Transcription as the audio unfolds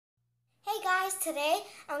guys, today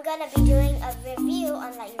I'm gonna be doing a review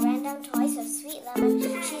on like random toys with Sweet Lemon.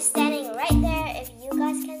 She's standing right there if you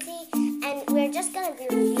guys can see, and we're just gonna be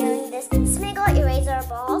reviewing this Smiggle eraser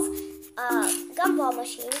balls gumball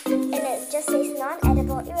machine, and it just says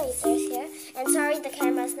non-edible erasers here. And sorry the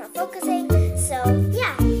camera's not focusing, so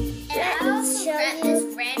yeah. And I also grabbed this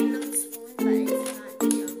random spoon, but it's not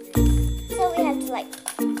jumping. So we have to like,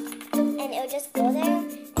 and it'll just go there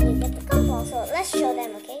and you get the gumball. So let's show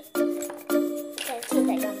them, okay? You can see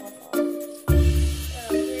the gumball ball. So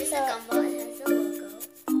here's the gumball, it has the logo.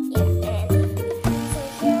 Yeah, and so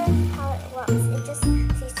here how it works. It just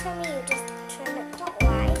says tell me, you just turn it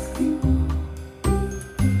clockwise.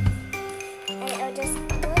 And it'll just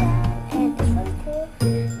go down, and it's really cool.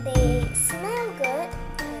 They smell good.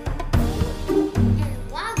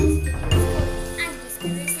 And while this video is going, I'm just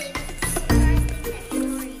gonna say the surprise thing that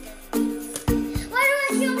Tori doesn't. Why do I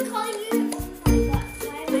keep on calling you? Oh my god,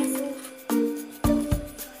 why am I so...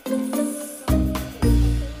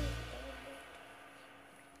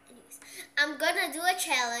 Anyways, I'm gonna do a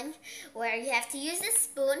challenge where you have to use a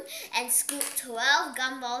spoon and scoop 12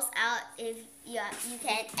 gumballs out if you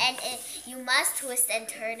can, and you must twist and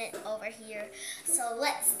turn it over here. So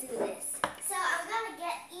let's do this. So I'm gonna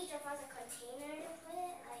get each of us a container to put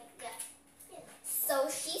it, like yeah. So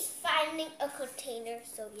she's finding a container,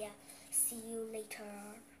 so yeah, see you later.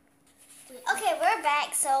 Okay, we're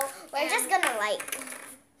back. So we're just gonna leave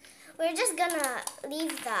we're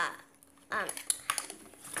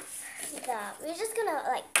just gonna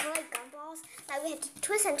like collect gumballs that we have to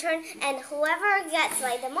twist and turn, and whoever gets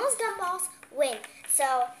like the most gumballs win.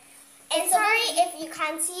 So, and so sorry if you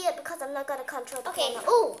can't see it because I'm not gonna control the Okay, camera.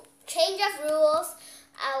 ooh, change of rules.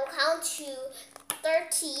 I'll count to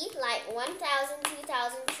 30, like 1,000,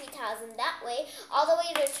 2,000, 3,000, that way, all the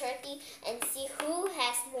way to 30, and see who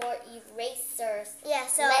has more erasers. Yeah,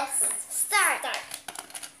 so let's start.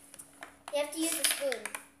 You have to use a spoon.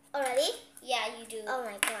 Already? Yeah, you do. Oh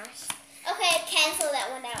my gosh. Okay, cancel that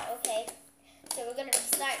one out, okay? So we're gonna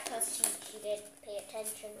restart because she didn't pay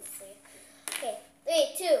attention. So. Okay,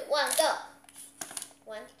 3, 2, 1, go.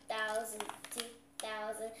 1,000,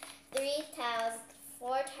 2,000, 3,000,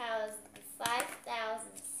 4,000,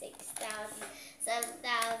 5,000, 6,000,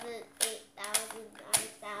 7,000, 8,000,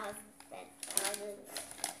 9,000, 10,000,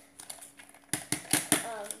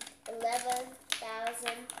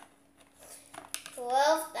 11,000,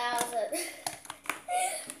 12,000,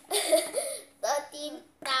 13,000,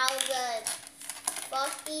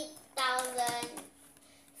 14,000,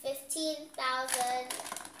 15,000,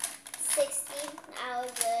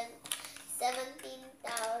 16,000,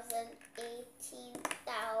 17,000,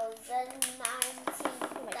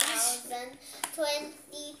 18,000, 19,000,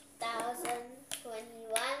 20,000,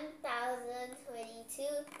 21,000,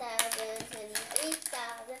 22,000,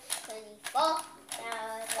 23,000, 24,000,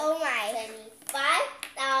 Oh my.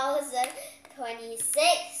 25,000,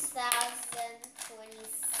 26,000,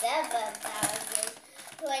 27,000,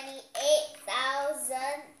 28,000,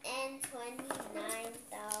 and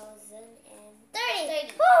 29,000 and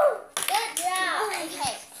 30. Woo! Good job.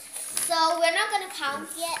 Okay, so we're not gonna count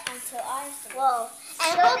yet until ours. Whoa. I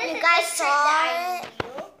So hope this you is guys the trick that saw it.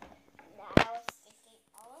 that I was thinking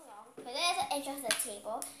all along. Put it at the edge of the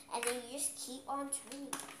table, and then you just keep on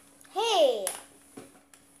turning. Hey.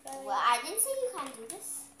 Well, I didn't say you can't do this.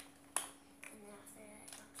 And then after that,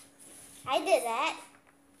 I did that.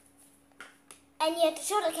 And you have to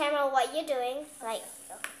show the camera what you're doing, like,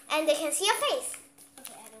 and they can see your face.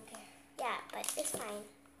 okay, I don't care. Yeah, but it's fine.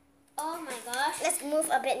 Oh my gosh. Let's move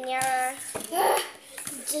a bit nearer.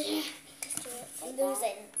 I'm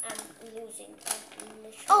losing. I'm losing.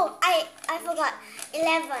 Oh, I forgot.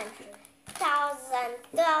 11,000,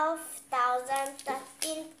 12,000,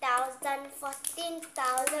 13,000,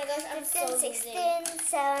 14,000, 15, 16,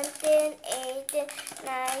 17, 18,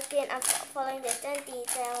 19. I'm following this. 20,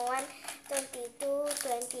 21, 22,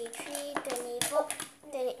 23, 24,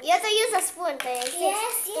 20. You have to use a spoon. 26,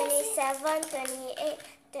 Yes, 27, 28,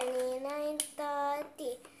 29,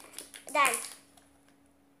 30. Done.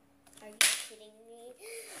 Are you kidding me?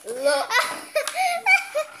 Look.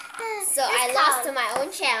 So I lost to my own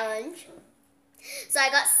challenge. So I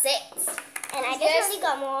got 6. And I definitely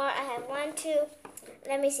got more. I have 1, 2,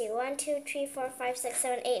 let me see. 1, 2, 3, 4, 5, 6,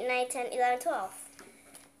 7, 8, 9, 10, 11, 12.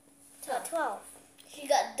 12. She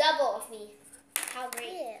got double of me. How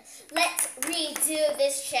great. Yes. Let's redo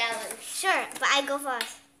this challenge. Sure, but I go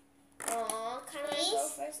first. Aw, can I go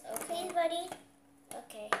Please? first? Okay. Please, buddy.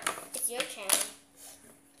 Okay. It's your challenge.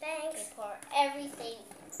 Thanks. Okay, pour everything.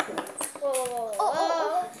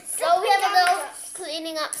 Whoa. So we have a little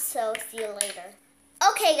cleaning up, so see you later.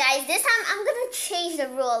 Okay, guys, this time I'm gonna change the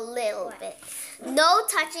rule a little bit. No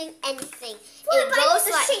touching anything. Well, It goes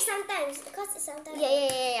like shake sometimes because it's sometimes.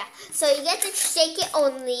 yeah. So you get to shake it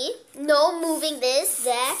only. No moving this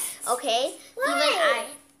there. Okay. Why?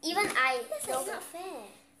 Even I. That's no, not fair.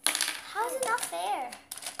 how is it not fair?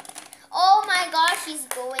 Oh my gosh, she's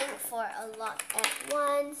going for a lot at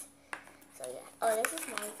once. So yeah. Oh, this is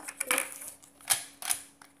mine.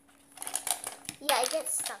 Yeah, it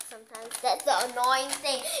gets stuck sometimes. That's the annoying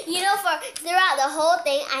thing. You know, for throughout the whole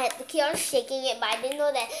thing, I had to keep on shaking it, but I didn't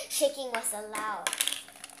know that shaking was allowed.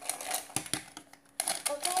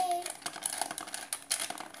 Okay.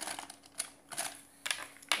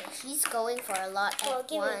 Okay, she's going for a lot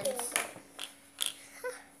at once. Give me.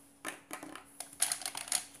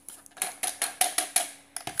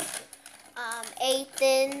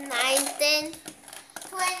 18, 19, 20. Hey,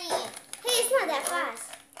 it's not that fast.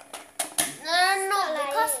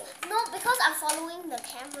 No, because I'm following the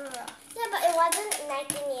camera. Yeah, but it wasn't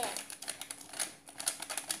 19 yet.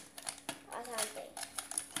 Or something.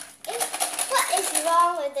 What is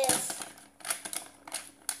wrong with this?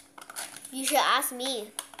 You should ask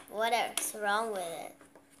me what is wrong with it,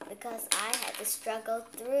 because I had to struggle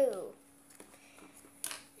through.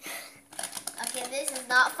 Okay, this is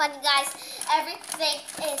not funny, guys. Everything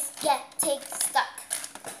is getting stuck.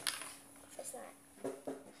 It's not.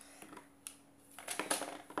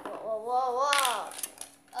 Whoa.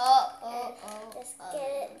 Oh. Just get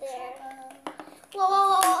it there.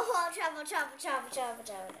 Whoa. Trouble.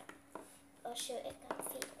 Oh shoot, it can't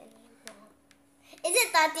fit anymore. Is it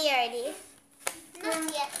 30 already?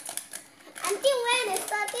 Not yet. Until when is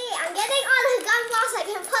 30? I'm getting all the gun balls I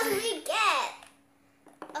can possibly get.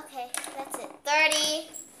 Okay, that's it. 30.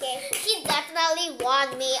 Okay. She definitely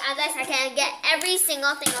won me unless I can get every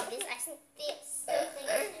single thing of this. I still think.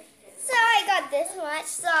 So I got this much.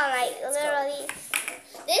 So like literally.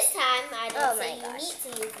 This time I don't Oh my think you gosh. need to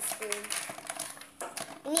use the spoon.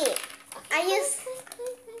 Neat. I use.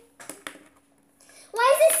 Why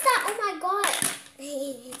is it stuck? Oh my god.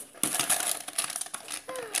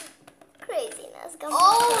 Craziness. Come Oh.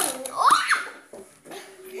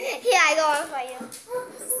 Here I go one for you.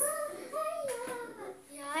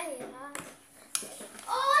 Yeah.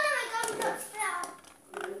 Oh no, my gumdrop fell.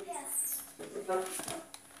 Yes.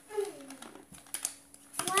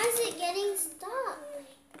 Why is it getting stuck?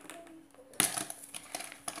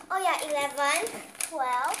 Oh yeah, 11,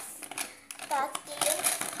 12, 13,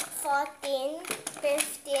 14,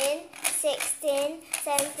 15, 16,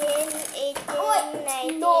 17, 18,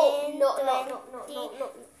 19, No.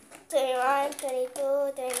 21,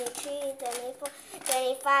 22, 23, 24,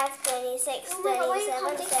 25, 26, 27,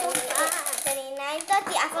 28, 29,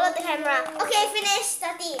 30. I followed the camera. Okay, finish.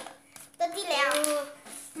 30. 30 now.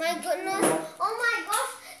 My goodness. Oh my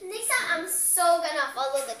gosh. Next time I'm so gonna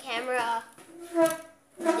follow the camera.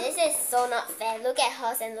 This is so not fair. Look at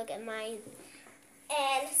hers and look at mine.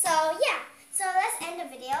 And so, yeah. So, let's end the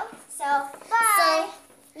video. So, bye.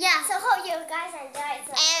 Yeah. So, hope you guys enjoyed.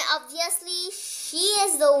 And obviously, she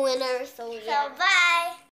is the winner. So, yeah. So, bye.